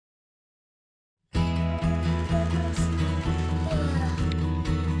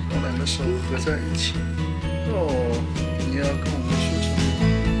的手合在一起。哦，你要跟我们学什么？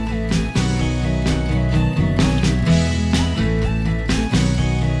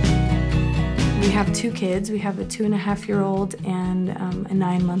 We have 2 kids. We have a 2.5-year-old and a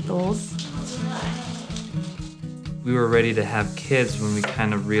 9-month-old. We were ready to have kids when we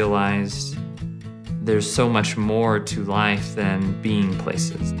kind of realized there's so much more to life than being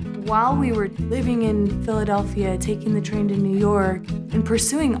places. While we were living in Philadelphia, taking the train to New York, and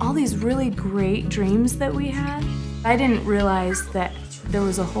pursuing all these really great dreams that we had, I didn't realize that there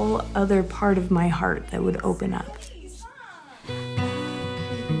was a whole other part of my heart that would open up.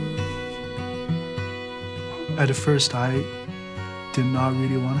 At first, I did not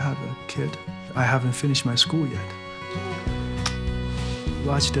really want to have a kid. I haven't finished my school yet.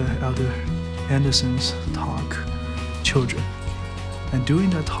 Watched Elder Andersen's talk, Children. And during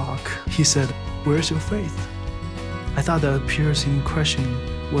that talk, he said, "Where's your faith?" I thought that piercing question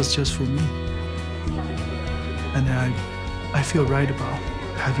was just for me. And then I feel right about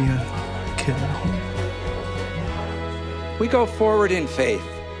having a kid at home. We go forward in faith,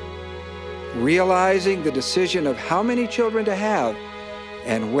 realizing the decision of how many children to have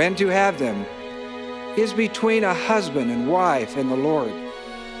and when to have them is between a husband and wife and the Lord.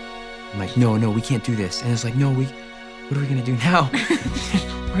 I'm like, no, we can't do this. And it's like, no, what are we gonna do now?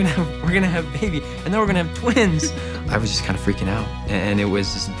 we're gonna have a baby, and then we're gonna have twins. I was just kind of freaking out, and it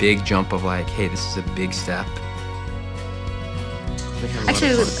was this big jump of like, hey, this is a big step.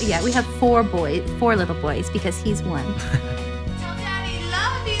 Actually, yeah, we have 4 little boys, because he's one.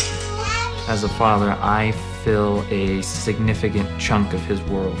 As a father, I fill a significant chunk of his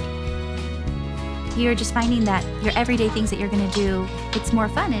world. You're just finding that your everyday things that you're going to do, it's more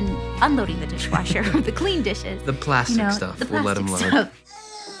fun in unloading the dishwasher, the clean dishes. The plastic stuff, we'll let him load.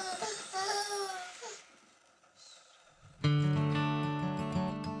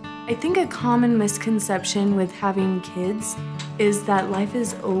 I think a common misconception with having kids is that life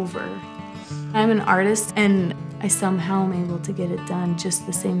is over. I'm an artist, and I somehow am able to get it done just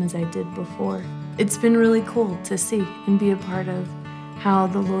the same as I did before. It's been really cool to see and be a part of how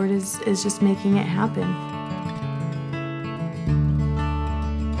the Lord is just making it happen.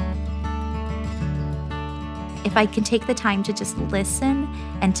 If I can take the time to just listen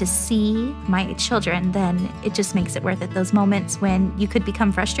and to see my children, then it just makes it worth it. Those moments when you could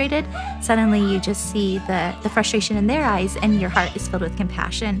become frustrated, suddenly you just see the frustration in their eyes, and your heart is filled with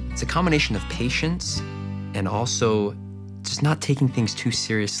compassion. It's a combination of patience and also just not taking things too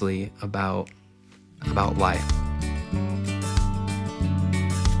seriously about life.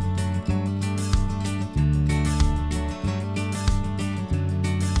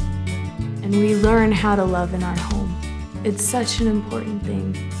 And we learn how to love in our home. It's such an important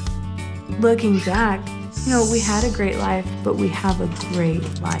thing. Looking back, we had a great life, but we have a great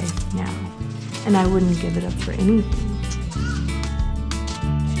life now. And I wouldn't give it up for anything.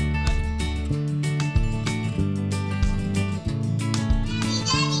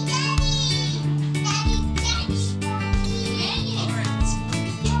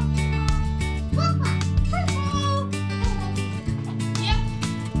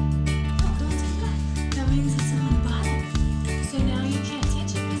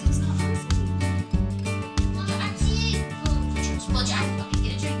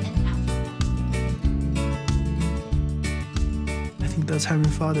 That's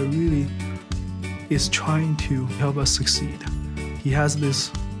Heavenly Father really is trying to help us succeed. He has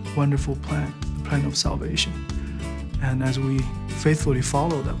this wonderful plan, the plan of salvation. And as we faithfully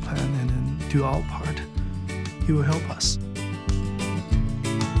follow that plan and then do our part, He will help us.